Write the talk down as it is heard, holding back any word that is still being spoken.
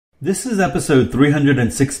This is episode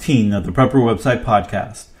 316 of the Prepper Website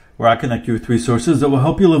Podcast, where I connect you with resources that will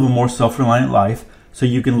help you live a more self-reliant life so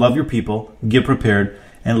you can love your people, get prepared,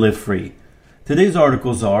 and live free. Today's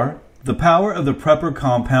articles are The Power of the Prepper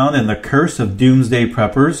Compound and the Curse of Doomsday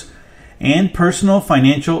Preppers, and Personal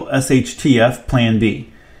Financial SHTF Plan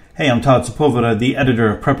B. Hey, I'm Todd Sepulveda, the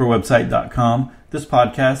editor of PrepperWebsite.com. This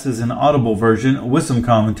podcast is an audible version with some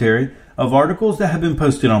commentary of articles that have been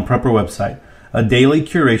posted on Prepper Website, a daily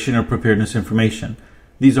curation of preparedness information.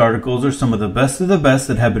 These articles are some of the best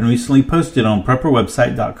that have been recently posted on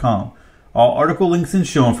PrepperWebsite.com. All article links and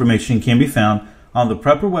show information can be found on the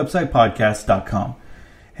PrepperWebsitePodcast.com.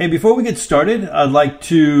 Hey, before we get started, I'd like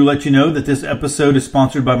to let you know that this episode is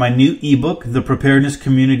sponsored by my new ebook, The Preparedness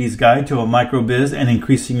Community's Guide to a Microbiz and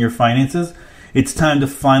Increasing Your Finances. It's time to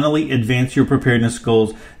finally advance your preparedness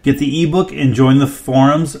goals. Get the ebook and join the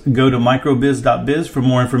forums. Go to microbiz.biz for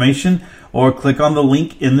more information or click on the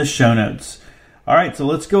link in the show notes. All right, so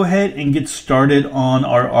let's go ahead and get started on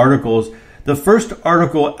our articles. The first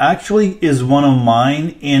article actually is one of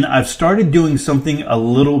mine, and I've started doing something a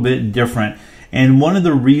little bit different. And one of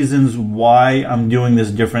the reasons why I'm doing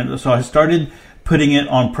this different, so I started putting it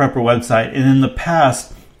on Prepper Website. And in the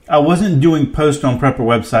past, I wasn't doing posts on Prepper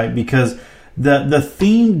Website because the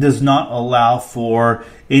theme does not allow for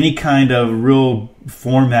any kind of real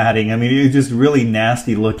formatting. I mean, it's just really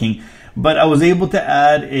nasty looking. But I was able to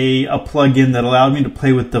add a plugin that allowed me to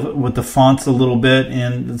play with the fonts a little bit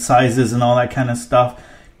and the sizes and all that kind of stuff,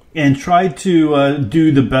 and try to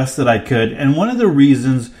do the best that I could. And one of the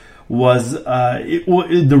reasons was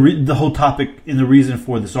the whole topic and the reason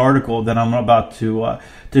for this article that I'm about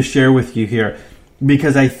to share with you here.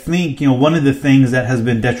 Because I think, one of the things that has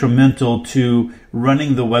been detrimental to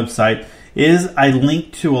running the website is I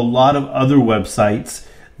link to a lot of other websites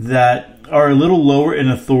that are a little lower in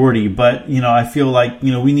authority. But, I feel like,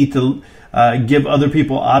 we need to give other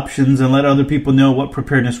people options and let other people know what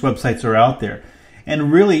preparedness websites are out there.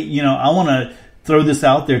 And really, I want to throw this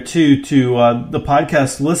out there too to the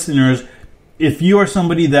podcast listeners. If you are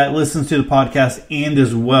somebody that listens to the podcast and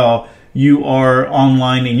as well you are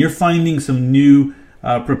online and you're finding some new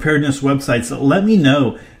preparedness websites, let me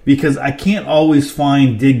know, because I can't always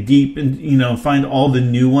dig deep and find all the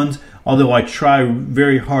new ones, although I try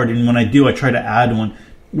very hard, and when I do, I try to add one.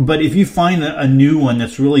 But if you find a new one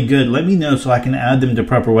that's really good, let me know so I can add them to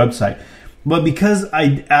Prepper Website. But because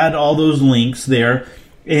I add all those links there,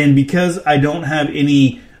 and because I don't have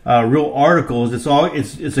any real articles, it's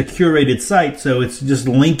a curated site, so it's just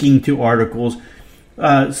linking to articles.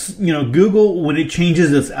 Google, when it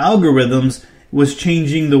changes its algorithms, was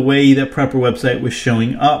changing the way that Prepper Website was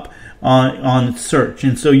showing up on search.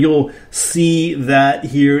 And so you'll see that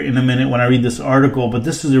here in a minute when I read this article. But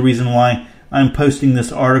this is the reason why I'm posting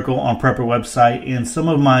this article on Prepper Website. And some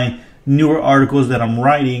of my newer articles that I'm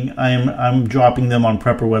writing, I'm dropping them on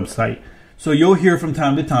Prepper Website. So you'll hear from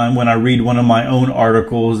time to time when I read one of my own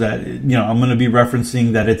articles that, I'm going to be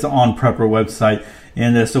referencing that it's on Prepper Website.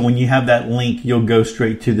 And so when you have that link, you'll go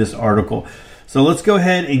straight to this article. So let's go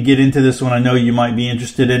ahead and get into this one. I know you might be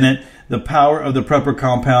interested in it. The Power of the Prepper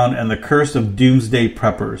Compound and the Curse of Doomsday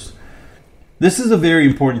Preppers. This is a very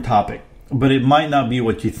important topic, but it might not be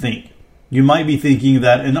what you think. You might be thinking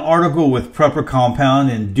that an article with Prepper Compound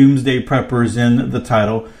and Doomsday Preppers in the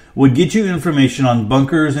title would get you information on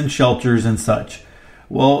bunkers and shelters and such.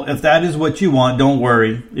 Well, if that is what you want, don't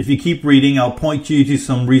worry. If you keep reading, I'll point you to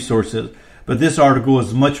some resources. But this article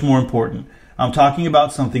is much more important. I'm talking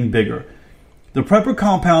about something bigger. The Prepper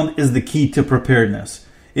Compound is the key to preparedness.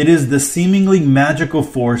 It is the seemingly magical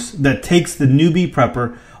force that takes the newbie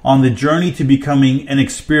prepper on the journey to becoming an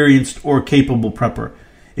experienced or capable prepper.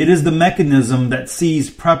 It is the mechanism that sees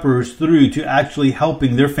preppers through to actually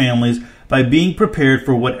helping their families by being prepared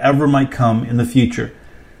for whatever might come in the future.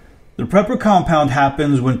 The Prepper Compound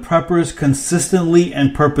happens when preppers consistently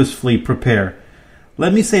and purposefully prepare.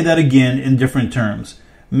 Let me say that again in different terms.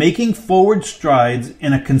 Making forward strides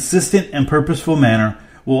in a consistent and purposeful manner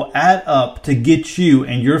will add up to get you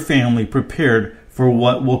and your family prepared for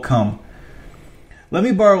what will come. Let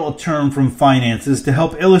me borrow a term from finances to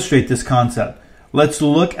help illustrate this concept. Let's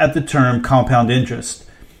look at the term compound interest.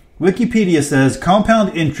 Wikipedia says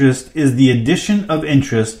compound interest is the addition of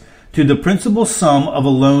interest to the principal sum of a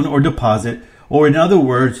loan or deposit, or in other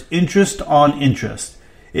words, interest on interest.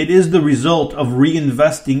 It is the result of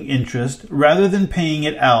reinvesting interest rather than paying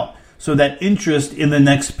it out, so that interest in the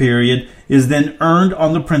next period is then earned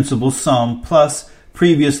on the principal sum plus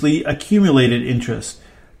previously accumulated interest.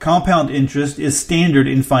 Compound interest is standard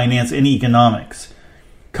in finance and economics.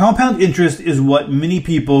 Compound interest is what many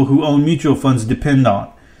people who own mutual funds depend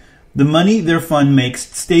on. The money their fund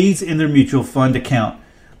makes stays in their mutual fund account.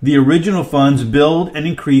 The original funds build and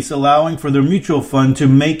increase, allowing for their mutual fund to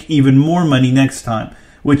make even more money next time,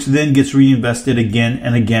 which then gets reinvested again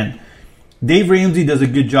and again. Dave Ramsey does a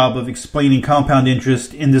good job of explaining compound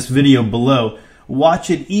interest in this video below. Watch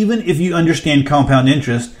it. Even if you understand compound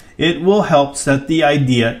interest, it will help set the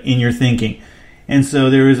idea in your thinking. And so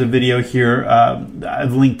there is a video here.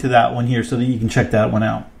 I've linked to that one here so that you can check that one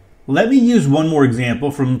out. Let me use one more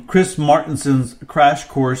example from Chris Martinson's Crash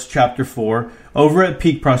Course Chapter 4 over at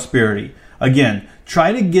Peak Prosperity. Again,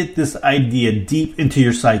 try to get this idea deep into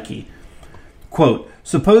your psyche. Quote,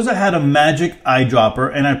 suppose I had a magic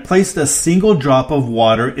eyedropper and I placed a single drop of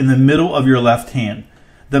water in the middle of your left hand.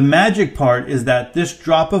 The magic part is that this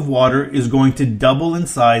drop of water is going to double in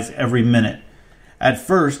size every minute. At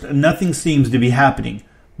first, nothing seems to be happening,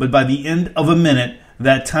 but by the end of a minute,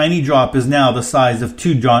 that tiny drop is now the size of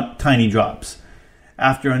two tiny drops.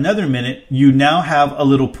 After another minute, you now have a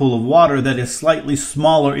little pool of water that is slightly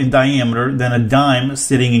smaller in diameter than a dime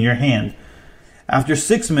sitting in your hand. After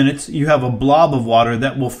 6 minutes, you have a blob of water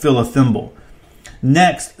that will fill a thimble.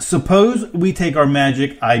 Next, suppose we take our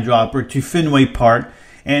magic eyedropper to Fenway Park,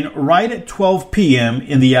 and right at 12 p.m.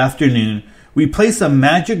 in the afternoon, we place a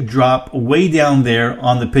magic drop way down there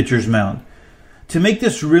on the pitcher's mound. To make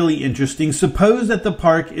this really interesting, suppose that the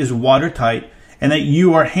park is watertight and that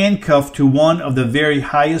you are handcuffed to one of the very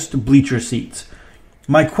highest bleacher seats.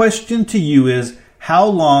 My question to you is, how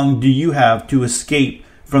long do you have to escape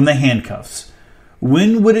from the handcuffs?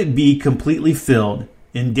 When would it be completely filled?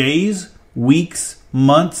 In days, weeks,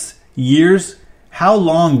 months, years? How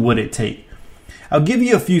long would it take? I'll give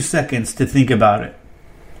you a few seconds to think about it.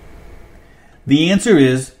 The answer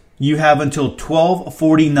is you have until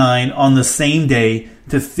 12:49 on the same day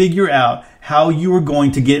to figure out how you are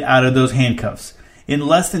going to get out of those handcuffs. In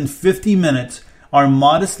less than 50 minutes, our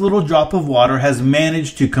modest little drop of water has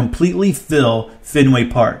managed to completely fill Fenway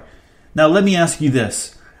Park. Now let me ask you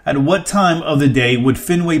this. At what time of the day would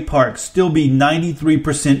Fenway Park still be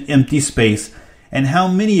 93% empty space, and how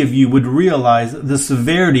many of you would realize the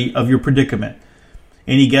severity of your predicament?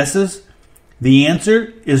 Any guesses? The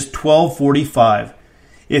answer is 12:45.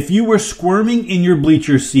 If you were squirming in your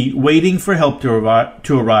bleacher seat waiting for help to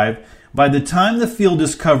arrive, by the time the field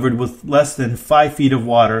is covered with less than 5 feet of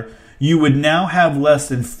water, you would now have less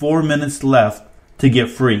than 4 minutes left to get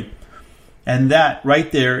free. And that right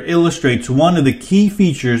there illustrates one of the key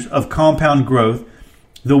features of compound growth.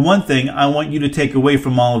 The one thing I want you to take away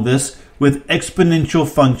from all of this, with exponential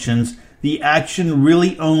functions, the action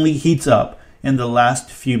really only heats up in the last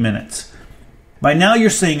few minutes. By now you're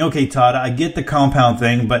saying, okay, Todd, I get the compound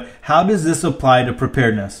thing, but how does this apply to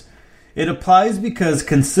preparedness? It applies because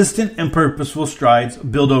consistent and purposeful strides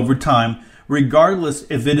build over time, regardless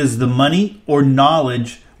if it is the money or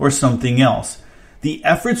knowledge or something else. The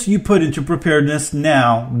efforts you put into preparedness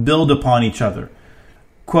now build upon each other.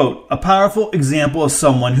 Quote, a powerful example of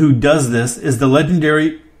someone who does this is the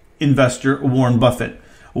legendary investor Warren Buffett.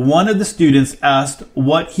 One of the students asked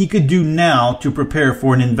what he could do now to prepare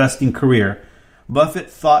for an investing career. Buffett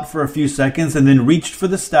thought for a few seconds and then reached for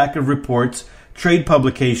the stack of reports, trade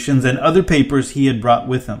publications, and other papers he had brought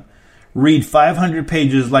with him. Read 500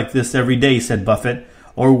 pages like this every day, said Buffett,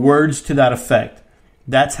 or words to that effect.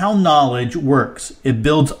 That's how knowledge works. It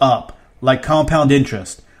builds up, like compound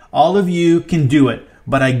interest. All of you can do it,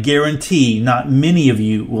 but I guarantee not many of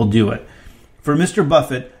you will do it. For Mr.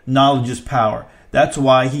 Buffett, knowledge is power. That's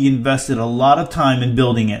why he invested a lot of time in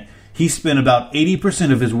building it. He spent about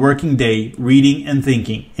 80% of his working day reading and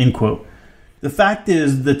thinking, end quote. The fact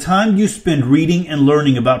is, the time you spend reading and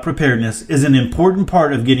learning about preparedness is an important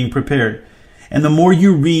part of getting prepared. And the more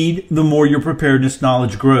you read, the more your preparedness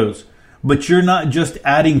knowledge grows. But you're not just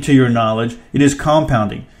adding to your knowledge, it is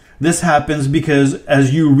compounding. This happens because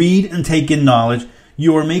as you read and take in knowledge,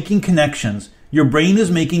 you are making connections. Your brain is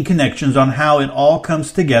making connections on how it all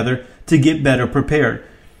comes together to get better prepared.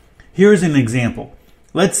 Here's an example.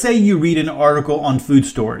 Let's say you read an article on food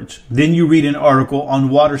storage, then you read an article on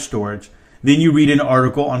water storage, then you read an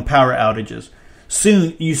article on power outages.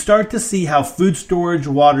 Soon, you start to see how food storage,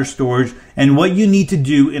 water storage, and what you need to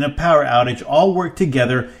do in a power outage all work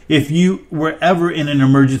together if you were ever in an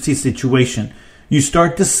emergency situation. You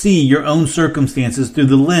start to see your own circumstances through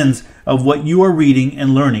the lens of what you are reading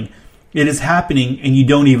and learning. It is happening and you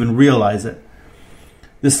don't even realize it.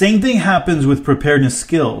 The same thing happens with preparedness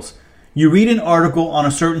skills. You read an article on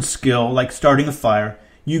a certain skill, like starting a fire.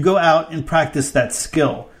 You go out and practice that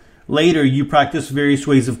skill. Later, you practice various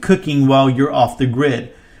ways of cooking while you're off the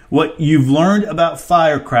grid. What you've learned about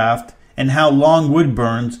firecraft and how long wood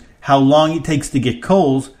burns, how long it takes to get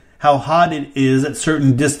coals, how hot it is at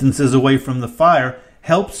certain distances away from the fire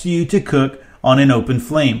helps you to cook on an open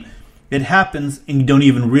flame. It happens and you don't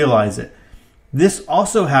even realize it. This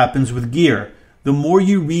also happens with gear. The more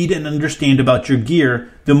you read and understand about your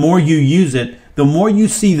gear, the more you use it, the more you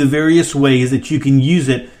see the various ways that you can use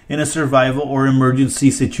it in a survival or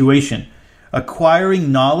emergency situation.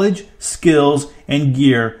 Acquiring knowledge, skills, and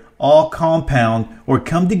gear all compound or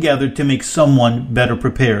come together to make someone better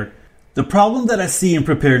prepared. The problem that I see in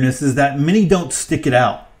preparedness is that many don't stick it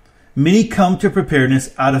out. Many come to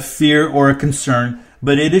preparedness out of fear or a concern,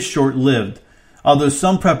 but it is short-lived. Although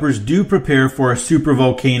some preppers do prepare for a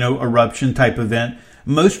supervolcano eruption type event,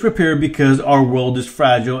 most prepare because our world is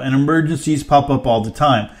fragile and emergencies pop up all the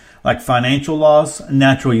time, like financial loss,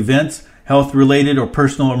 natural events, health-related or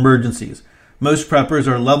personal emergencies. Most preppers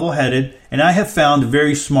are level-headed, and I have found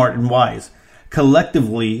very smart and wise.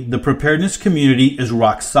 Collectively, the preparedness community is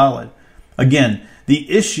rock solid. Again, the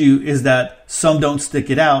issue is that some don't stick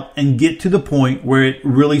it out and get to the point where it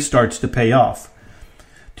really starts to pay off.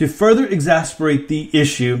 To further exacerbate the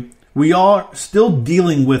issue, we are still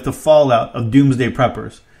dealing with the fallout of Doomsday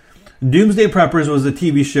Preppers. Doomsday Preppers was a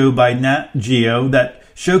TV show by Nat Geo that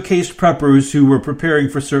showcased preppers who were preparing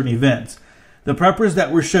for certain events. The preppers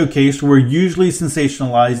that were showcased were usually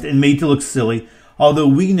sensationalized and made to look silly, although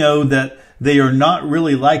we know that they are not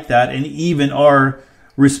really like that and even are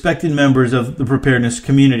respected members of the preparedness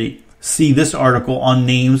community. See this article on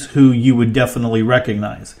names who you would definitely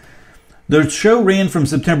recognize. The show ran from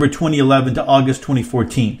September 2011 to August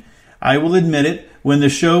 2014. I will admit it, when the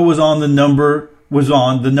show was on, the numbers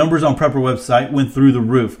on Prepper website went through the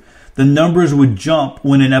roof. The numbers would jump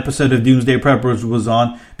when an episode of Doomsday Preppers was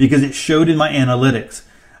on because it showed in my analytics.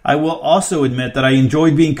 I will also admit that I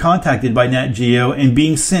enjoyed being contacted by Nat Geo and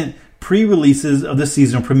being sent pre-releases of the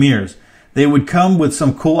season premieres. They would come with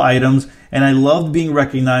some cool items, and I loved being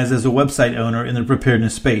recognized as a website owner in the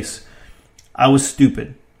preparedness space. I was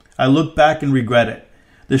stupid. I look back and regret it.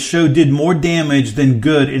 The show did more damage than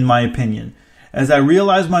good in my opinion. As I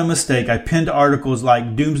realized my mistake, I penned articles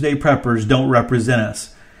like Doomsday Preppers don't represent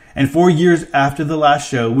us. And 4 years after the last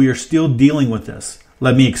show, we are still dealing with this.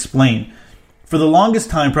 Let me explain. For the longest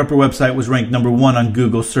time, Prepper website was ranked number 1 on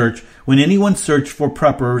Google search when anyone searched for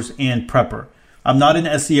preppers and prepper. I'm not an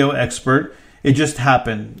SEO expert. It just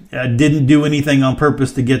happened. I didn't do anything on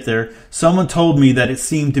purpose to get there. Someone told me that it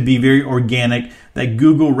seemed to be very organic, that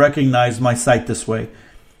Google recognized my site this way.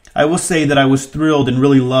 I will say that I was thrilled and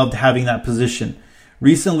really loved having that position.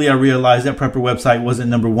 Recently, I realized that Prepper website wasn't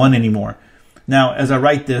number 1 anymore. Now, as I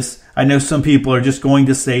write this, I know some people are just going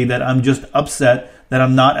to say that I'm just upset that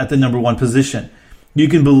I'm not at the number 1 position. You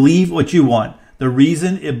can believe what you want. The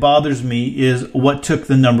reason it bothers me is what took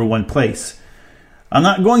the number 1 place. I'm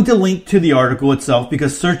not going to link to the article itself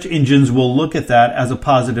because search engines will look at that as a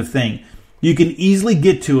positive thing. You can easily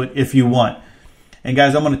get to it if you want. And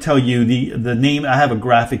guys, I'm going to tell you the name. I have a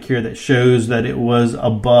graphic here that shows that it was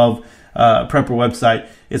above Prepper website.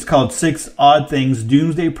 It's called 6 Odd Things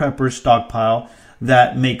Doomsday Preppers Stockpile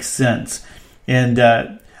That Makes Sense. And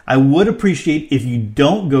I would appreciate if you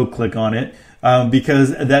don't go click on it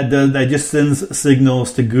because that just sends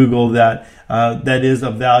signals to Google that that is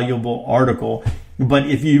a valuable article. But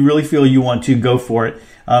if you really feel you want to, go for it.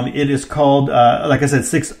 It is called, like I said,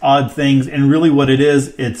 6 Odd Things. And really what it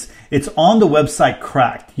is, it's on the website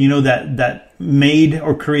Cracked. You know, that made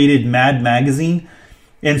or created Mad Magazine.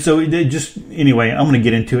 And so it just, anyway, I'm going to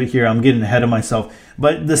get into it here. I'm getting ahead of myself.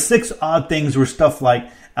 But the 6 odd things were stuff like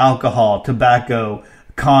alcohol, tobacco,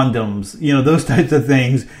 condoms, you know, those types of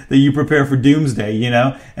things that you prepare for doomsday, you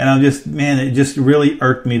know. And I'm just, man, it just really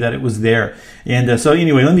irked me that it was there. And so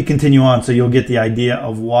anyway, let me continue on so you'll get the idea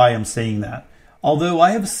of why I'm saying that. Although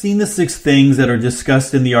I have seen the 6 things that are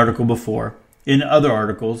discussed in the article before, in other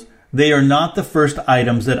articles, they are not the first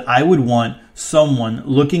items that I would want someone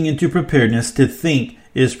looking into preparedness to think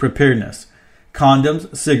is preparedness.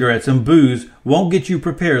 Condoms, cigarettes, and booze won't get you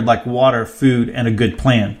prepared like water, food, and a good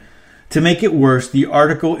plan. To make it worse, the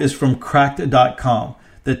article is from cracked.com.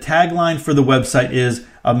 The tagline for the website is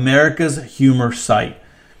America's Humor Site.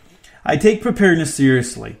 I take preparedness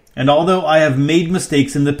seriously, and although I have made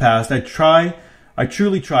mistakes in the past, I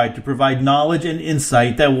truly try to provide knowledge and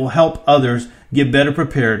insight that will help others get better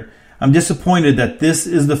prepared. I'm disappointed that this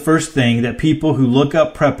is the first thing that people who look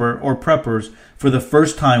up prepper or preppers for the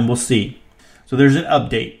first time will see. So there's an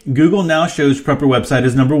update. Google now shows Prepper website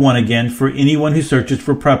as number 1 again for anyone who searches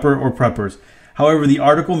for prepper or preppers. However, the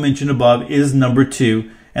article mentioned above is number 2,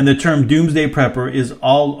 and the term Doomsday Prepper is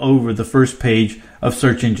all over the first page of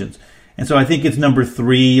search engines. And so I think it's number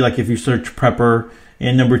 3, like if you search prepper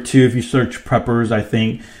and number 2 if you search preppers, I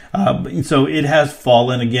think. So it has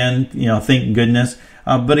fallen again, thank goodness.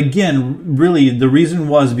 But again, really the reason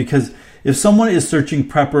was because if someone is searching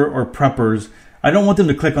prepper or preppers, I don't want them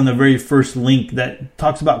to click on the very first link that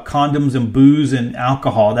talks about condoms and booze and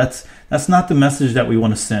alcohol. That's not the message that we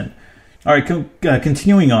want to send. All right,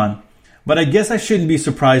 continuing on. But I guess I shouldn't be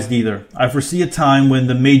surprised either. I foresee a time when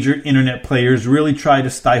the major internet players really try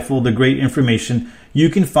to stifle the great information you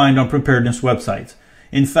can find on preparedness websites.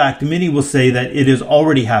 In fact, many will say that it is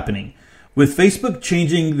already happening. With Facebook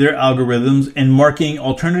changing their algorithms and marking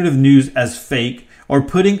alternative news as fake or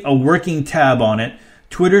putting a working tab on it,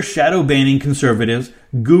 Twitter shadow banning conservatives,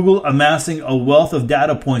 Google amassing a wealth of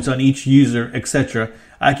data points on each user, etc.,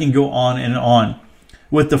 I can go on and on.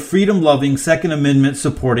 With the freedom-loving, Second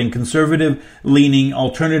Amendment-supporting, conservative-leaning,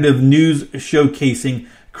 alternative news showcasing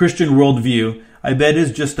Christian worldview, I bet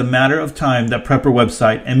it's just a matter of time that Prepper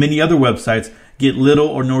website and many other websites get little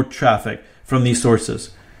or no traffic from these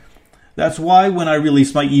sources. That's why when I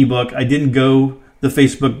released my ebook, I didn't go the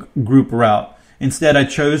Facebook group route. Instead, I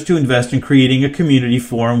chose to invest in creating a community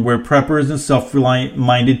forum where preppers and self-reliant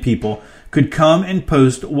minded people could come and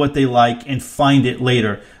post what they like and find it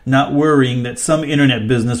later, not worrying that some internet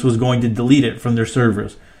business was going to delete it from their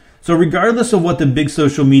servers. So regardless of what the big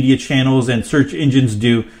social media channels and search engines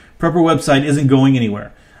do, Prepper website isn't going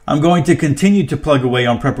anywhere. I'm going to continue to plug away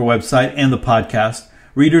on Prepper website and the podcast.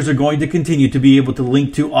 Readers are going to continue to be able to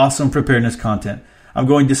link to awesome preparedness content. I'm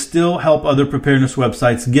going to still help other preparedness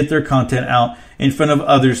websites get their content out in front of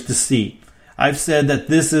others to see. I've said that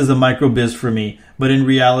this is a micro-biz for me, but in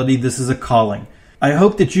reality, this is a calling. I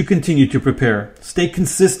hope that you continue to prepare, stay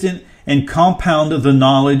consistent, and compound the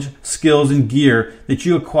knowledge, skills, and gear that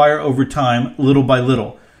you acquire over time, little by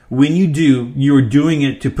little. When you do, you are doing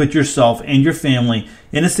it to put yourself and your family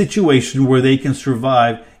in a situation where they can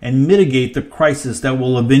survive and mitigate the crisis that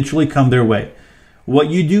will eventually come their way. What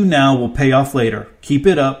you do now will pay off later. Keep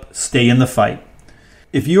it up. Stay in the fight.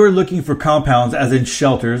 If you are looking for compounds as in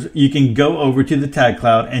shelters, you can go over to the tag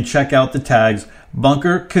cloud and check out the tags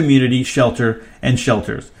bunker, community, shelter, and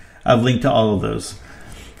shelters. I've linked to all of those.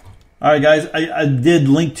 All right, guys, I did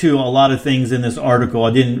link to a lot of things in this article.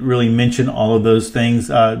 I didn't really mention all of those things.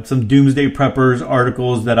 Some Doomsday Preppers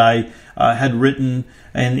articles that I had written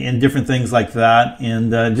and different things like that,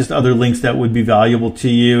 and just other links that would be valuable to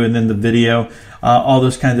you, and then the video, all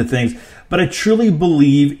those kinds of things. But I truly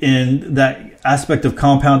believe in that aspect of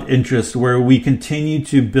compound interest where we continue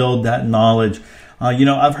to build that knowledge.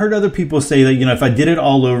 I've heard other people say that, if I did it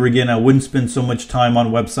all over again, I wouldn't spend so much time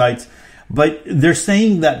on websites. But they're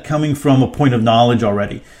saying that coming from a point of knowledge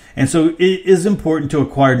already. And so it is important to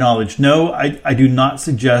acquire knowledge. No, I do not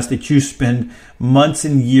suggest that you spend months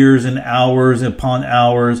and years and hours upon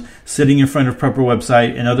hours sitting in front of Prepper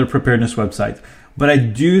website and other preparedness websites. But I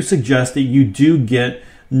do suggest that you do get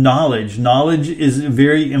knowledge. Knowledge is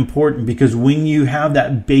very important because when you have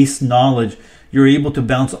that base knowledge, you're able to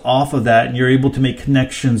bounce off of that and you're able to make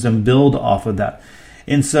connections and build off of that.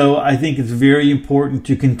 And so I think it's very important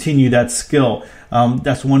to continue that skill.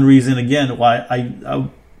 That's one reason, again, why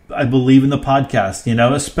I believe in the podcast,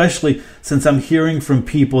 especially since I'm hearing from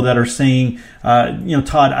people that are saying,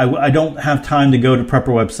 Todd, I don't have time to go to Prepper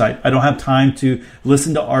website. I don't have time to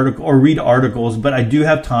listen to article or read articles, but I do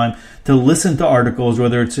have time to listen to articles,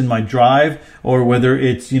 whether it's in my drive or whether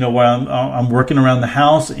it's, while I'm working around the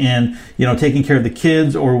house and, taking care of the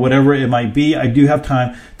kids or whatever it might be. I do have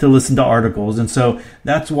time to listen to articles. And so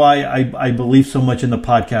that's why I believe so much in the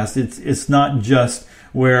podcast. It's not just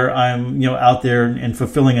where I'm, out there and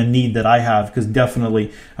fulfilling a need that I have, because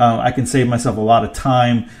definitely I can save myself a lot of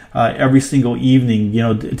time every single evening,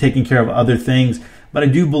 taking care of other things. But I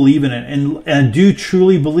do believe in it, and I do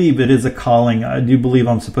truly believe it is a calling. I do believe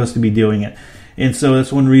I'm supposed to be doing it. And so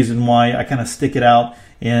that's one reason why I kind of stick it out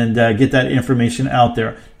and get that information out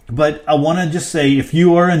there. But I want to just say, if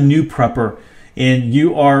you are a new prepper and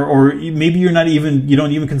you are, or maybe you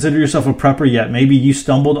don't even consider yourself a prepper yet, maybe you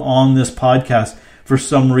stumbled on this podcast for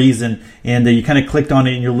some reason and you kind of clicked on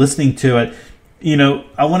it and you're listening to it,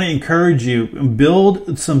 I want to encourage you,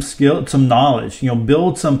 build some skill, some knowledge,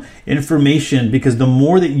 build some information, because the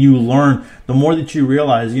more that you learn, the more that you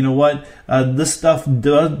realize, this stuff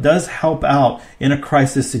does help out in a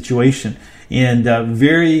crisis situation. And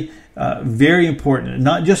very important,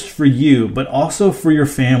 not just for you, but also for your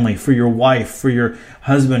family, for your wife, for your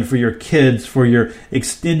husband, for your kids, for your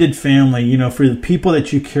extended family, for the people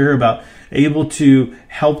that you care about, able to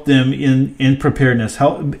help them in preparedness,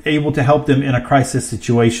 able to help them in a crisis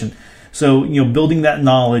situation. So, building that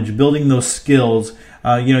knowledge, building those skills,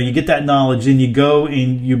 you get that knowledge and you go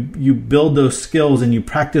and you build those skills and you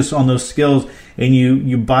practice on those skills and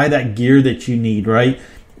you buy that gear that you need, right?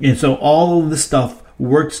 And so all of this stuff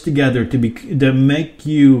works together to make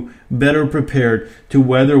you better prepared to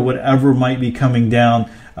weather whatever might be coming down,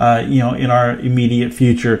 in our immediate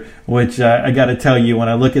future, which I got to tell you, when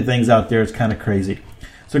I look at things out there, it's kind of crazy.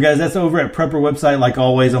 So guys, that's over at Prepper website. Like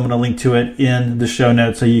always, I'm going to link to it in the show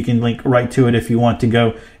notes, so you can link right to it if you want to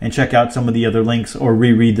go and check out some of the other links or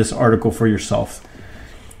reread this article for yourself.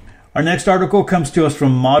 Our next article comes to us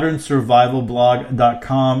from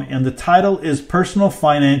modernsurvivalblog.com, and the title is Personal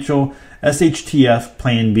Financial SHTF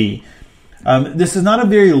Plan B. This is not a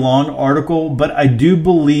very long article, but I do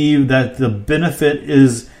believe that the benefit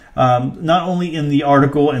is not only in the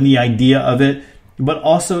article and the idea of it, but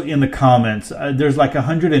also in the comments. There's like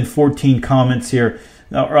 114 comments here,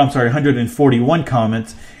 141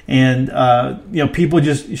 comments, and people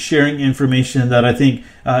just sharing information that I think,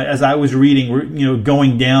 as I was reading,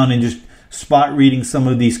 going down and just spot reading some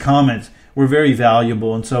of these comments were very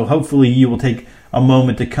valuable. And so hopefully you will take a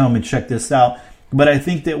moment to come and check this out. But I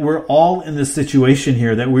think that we're all in this situation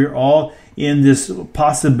here, that we're all in this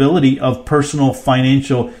possibility of personal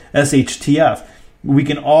financial SHTF. We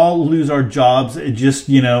can all lose our jobs. It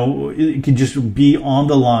could just be on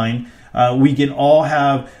the line. We can all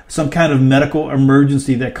have some kind of medical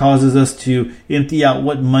emergency that causes us to empty out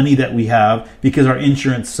what money that we have because our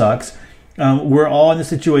insurance sucks. We're all in a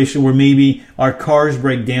situation where maybe our cars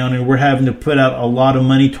break down and we're having to put out a lot of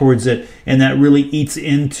money towards it. And that really eats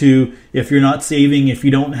into, if you're not saving, if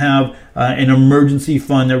you don't have an emergency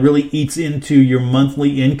fund, that really eats into your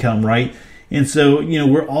monthly income, right? And so,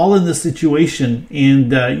 we're all in this situation,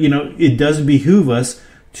 and, it does behoove us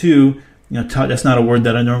to, that's not a word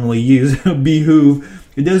that I normally use, behoove.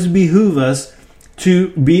 It does behoove us to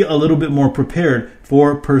be a little bit more prepared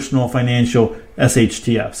for personal financial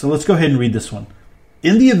SHTF. So let's go ahead and read this one.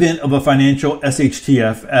 In the event of a financial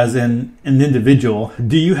SHTF as an individual,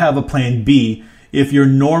 do you have a plan B if your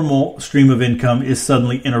normal stream of income is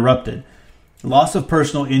suddenly interrupted? Loss of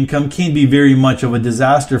personal income can be very much of a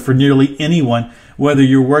disaster for nearly anyone, whether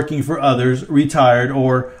you're working for others, retired,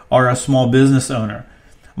 or are a small business owner.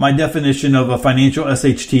 My definition of a financial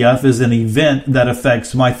SHTF is an event that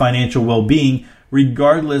affects my financial well-being,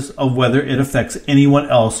 regardless of whether it affects anyone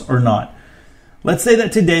else or not. Let's say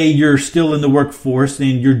that today you're still in the workforce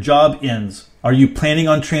and your job ends. Are you planning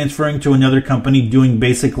on transferring to another company doing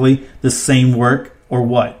basically the same work, or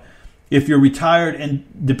what? If you're retired and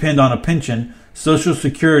depend on a pension, Social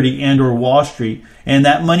Security, and or Wall Street, and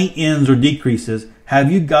that money ends or decreases,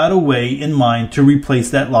 have you got a way in mind to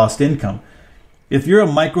replace that lost income? If you're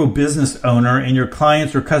a micro business owner and your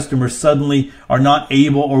clients or customers suddenly are not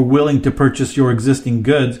able or willing to purchase your existing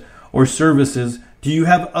goods or services, do you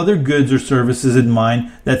have other goods or services in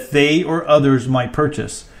mind that they or others might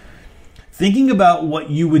purchase? Thinking about what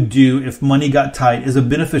you would do if money got tight is a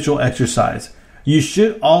beneficial exercise. You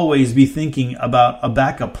should always be thinking about a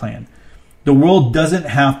backup plan. The world doesn't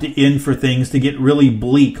have to end for things to get really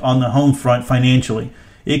bleak on the home front financially.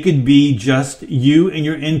 It could be just you and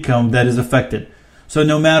your income that is affected. So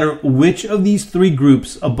no matter which of these three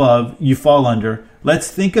groups above you fall under, let's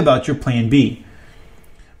think about your plan B.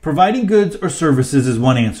 Providing goods or services is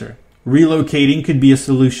one answer. Relocating could be a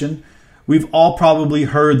solution. We've all probably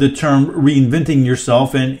heard the term reinventing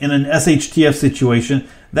yourself, and in an SHTF situation,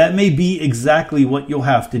 that may be exactly what you'll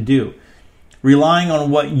have to do. Relying on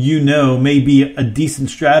what you know may be a decent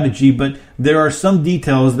strategy, but there are some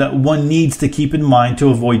details that one needs to keep in mind to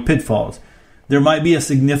avoid pitfalls. There might be a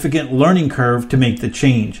significant learning curve to make the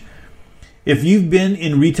change. If you've been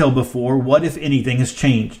in retail before, what, if anything, has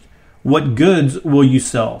changed? What goods will you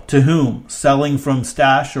sell? To whom? Selling from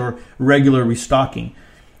stash or regular restocking?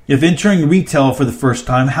 If entering retail for the first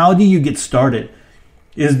time, how do you get started?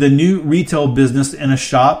 Is the new retail business in a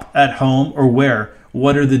shop, at home, or where?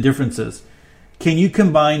 What are the differences? Can you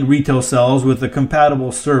combine retail sales with a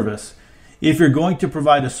compatible service? If you're going to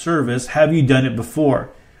provide a service, have you done it before?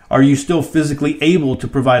 Are you still physically able to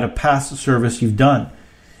provide a past service you've done?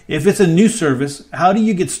 If it's a new service, how do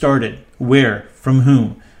you get started? Where? From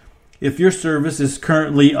whom? If your service is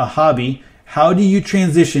currently a hobby, how do you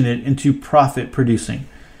transition it into profit producing?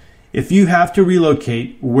 If you have to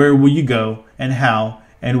relocate, where will you go, and how,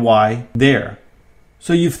 and why there?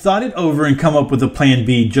 So you've thought it over and come up with a plan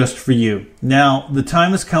B just for you. Now, the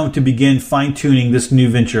time has come to begin fine-tuning this new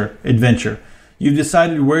adventure. You've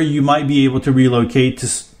decided where you might be able to relocate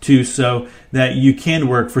to so that you can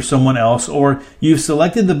work for someone else, or you've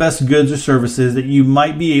selected the best goods or services that you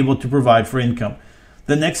might be able to provide for income.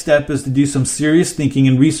 The next step is to do some serious thinking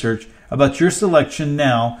and research about your selection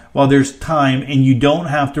now while there's time and you don't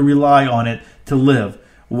have to rely on it to live.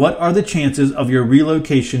 What are the chances of your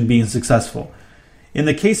relocation being successful? In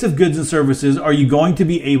the case of goods and services, are you going to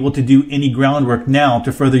be able to do any groundwork now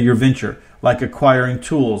to further your venture, like acquiring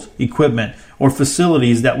tools, equipment, or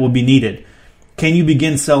facilities that will be needed? Can you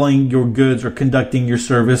begin selling your goods or conducting your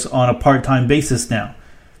service on a part-time basis now?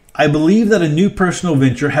 I believe that a new personal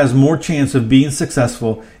venture has more chance of being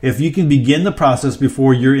successful if you can begin the process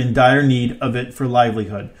before you're in dire need of it for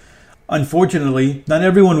livelihood. Unfortunately, not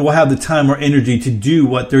everyone will have the time or energy to do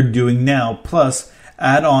what they're doing now, plus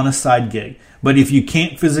add on a side gig. But if you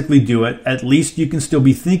can't physically do it, at least you can still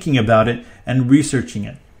be thinking about it and researching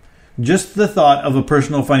it. Just the thought of a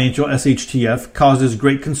personal financial SHTF causes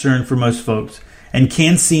great concern for most folks and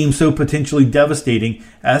can seem so potentially devastating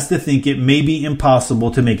as to think it may be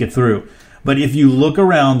impossible to make it through. But if you look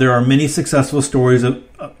around, there are many successful stories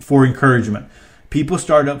for encouragement. People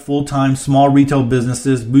start up full-time small retail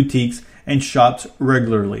businesses, boutiques, and shops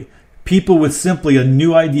regularly. People with simply a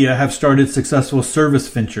new idea have started successful service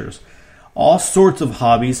ventures. All sorts of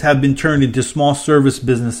hobbies have been turned into small service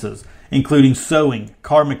businesses, including sewing,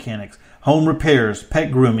 car mechanics, home repairs,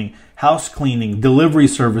 pet grooming, house cleaning, delivery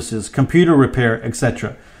services, computer repair,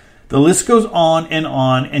 etc. The list goes on,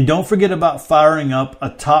 and don't forget about firing up a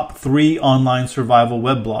top 3 online survival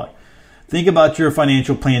web blog. Think about your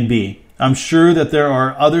financial plan B. I'm sure that there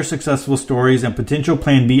are other successful stories and potential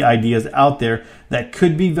plan B ideas out there that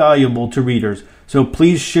could be valuable to readers, so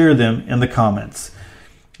please share them in the comments.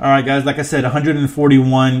 All right, guys, like I said,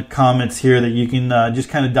 141 comments here that you can just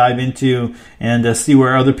kind of dive into and see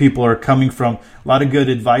where other people are coming from. A lot of good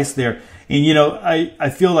advice there. And, I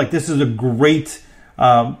feel like this is a great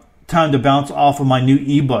time to bounce off of my new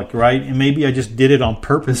ebook, right? And maybe I just did it on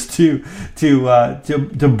purpose to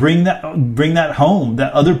bring that home,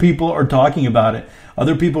 that other people are talking about it.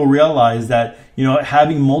 Other people realize that,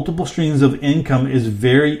 having multiple streams of income is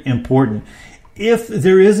very important. If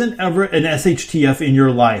there isn't ever an SHTF in your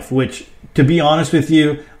life, which, to be honest with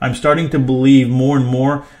you, I'm starting to believe more and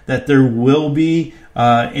more that there will be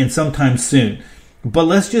and sometime soon. But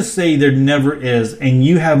let's just say there never is, and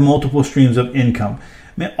you have multiple streams of income.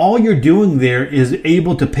 Man, all you're doing there is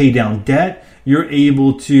able to pay down debt. You're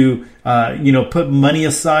able to, put money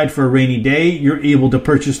aside for a rainy day. You're able to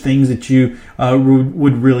purchase things that you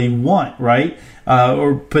would really want, right?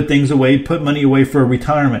 Or put things away, put money away for a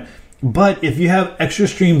retirement. But if you have extra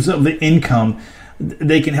streams of income,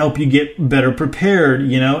 they can help you get better prepared,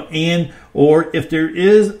 or if there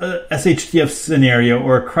is a SHTF scenario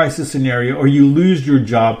or a crisis scenario, or you lose your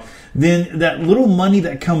job, then that little money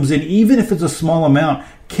that comes in, even if it's a small amount,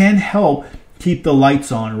 can help keep the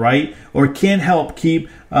lights on, right? Or can help keep,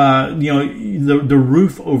 the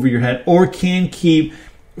roof over your head, or can keep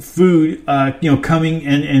food, coming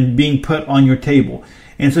and being put on your table.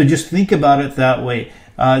 And so just think about it that way.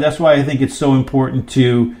 That's why I think it's so important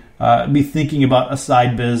to be thinking about a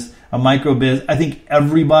side biz, a micro biz. I think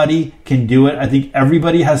everybody can do it. I think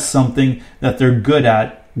everybody has something that they're good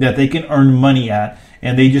at, that they can earn money at,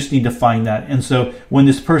 and they just need to find that. And so when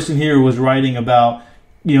this person here was writing about,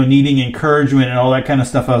 needing encouragement and all that kind of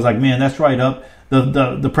stuff, I was like, man, that's right up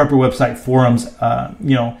the Prepper website forums,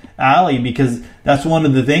 alley, because that's one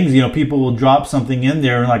of the things, people will drop something in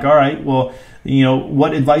there and like, all right, well,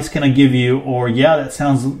 what advice can I give you? Or, yeah, that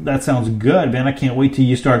sounds good, man. I can't wait till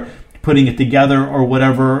you start putting it together or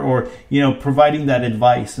whatever, or, providing that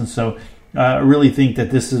advice. And so I really think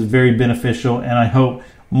that this is very beneficial, and I hope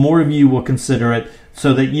more of you will consider it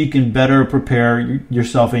so that you can better prepare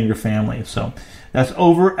yourself and your family. So that's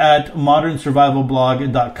over at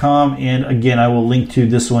modernsurvivalblog.com. And again, I will link to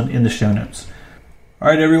this one in the show notes. All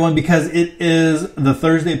right, everyone, because it is the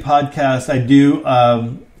Thursday podcast, I do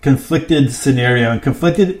conflicted scenario. And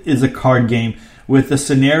conflicted is a card game with a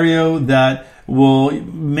scenario that will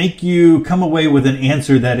make you come away with an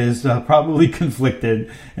answer that is probably conflicted,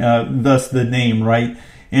 thus the name, right?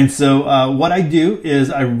 And so what I do is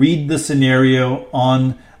I read the scenario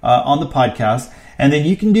on the podcast, and then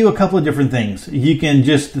you can do a couple of different things. You can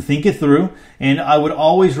just think it through, and I would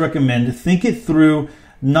always recommend think it through,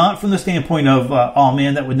 not from the standpoint of, oh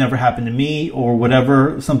man, that would never happen to me or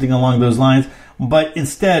whatever, something along those lines, but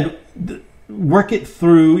instead work it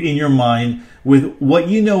through in your mind with what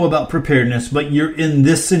you know about preparedness, but you're in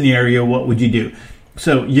this scenario, what would you do?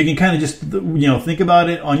 So you can kind of just, think about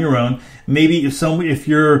it on your own. Maybe if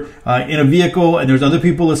you're in a vehicle and there's other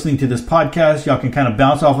people listening to this podcast, y'all can kind of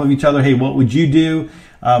bounce off of each other. Hey, what would you do?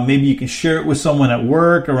 Maybe you can share it with someone at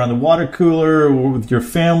work, around the water cooler, or with your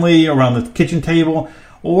family, around the kitchen table.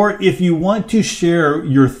 Or if you want to share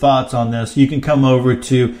your thoughts on this, you can come over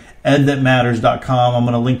to edthatmatters.com. I'm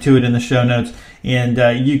going to link to it in the show notes, and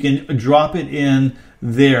you can drop it in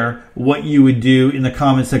there, what you would do in the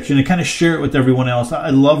comment section, and kind of share it with everyone else. I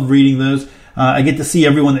love reading those. I get to see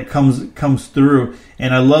everyone that comes through,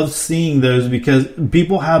 and I love seeing those because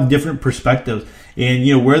people have different perspectives,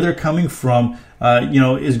 and where they're coming from,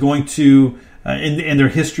 is going to in their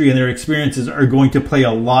history and their experiences are going to play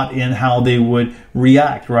a lot in how they would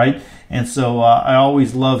react, right? And so I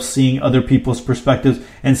always love seeing other people's perspectives,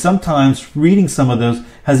 and sometimes reading some of those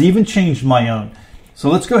has even changed my own. So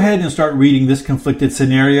let's go ahead and start reading this conflicted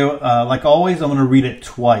scenario. Like always, I'm going to read it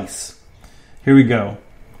twice. Here we go.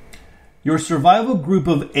 Your survival group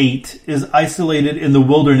of 8 is isolated in the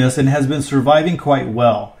wilderness and has been surviving quite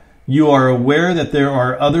well. You are aware that there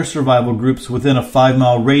are other survival groups within a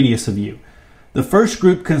 5-mile radius of you. The first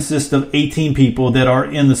group consists of 18 people that are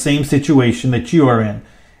in the same situation that you are in,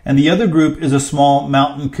 and the other group is a small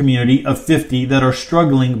mountain community of 50 that are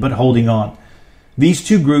struggling but holding on. These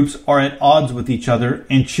two groups are at odds with each other,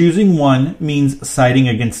 and choosing one means siding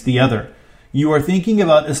against the other. You are thinking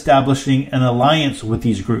about establishing an alliance with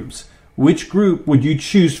these groups. Which group would you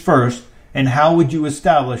choose first, and how would you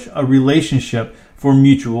establish a relationship for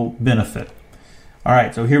mutual benefit? All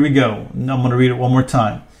right, so here we go. I'm going to read it one more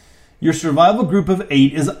time. Your survival group of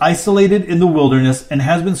 8 is isolated in the wilderness and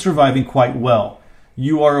has been surviving quite well.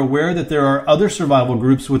 You are aware that there are other survival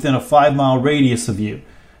groups within a 5-mile radius of you.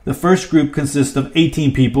 The first group consists of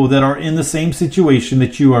 18 people that are in the same situation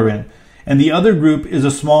that you are in, and the other group is a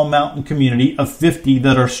small mountain community of 50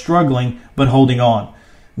 that are struggling but holding on.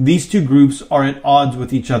 These two groups are at odds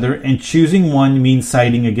with each other, and choosing one means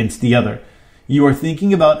siding against the other. You are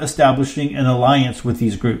thinking about establishing an alliance with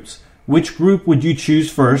these groups. Which group would you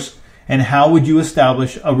choose first, and how would you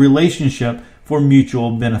establish a relationship for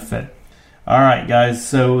mutual benefit? All right, guys,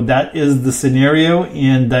 so that is the scenario.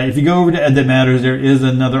 And if you go over to Ed That Matters, there is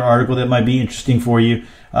another article that might be interesting for you.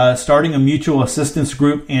 Starting a mutual assistance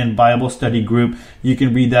group and Bible study group. You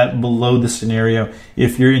can read that below the scenario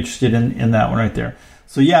if you're interested in that one right there.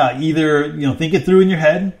 So yeah, either think it through in your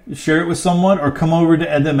head, share it with someone, or come over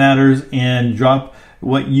to Ed That Matters and drop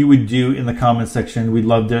what you would do in the comment section. We'd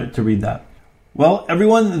love to read that. Well,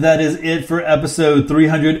 everyone, that is it for episode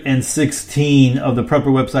 316 of the Prepper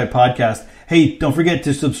Website Podcast. Hey, don't forget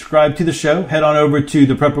to subscribe to the show. Head on over to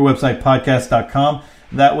theprepperwebsitepodcast.com.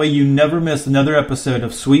 That way you never miss another episode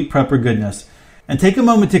of Sweet Prepper Goodness. And take a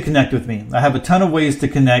moment to connect with me. I have a ton of ways to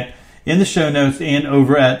connect in the show notes and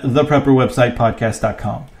over at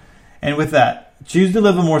theprepperwebsitepodcast.com. And with that, choose to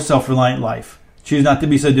live a more self-reliant life. Choose not to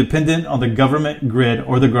be so dependent on the government, grid,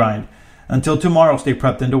 or the grind. Until tomorrow, stay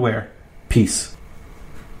prepped and aware. Peace.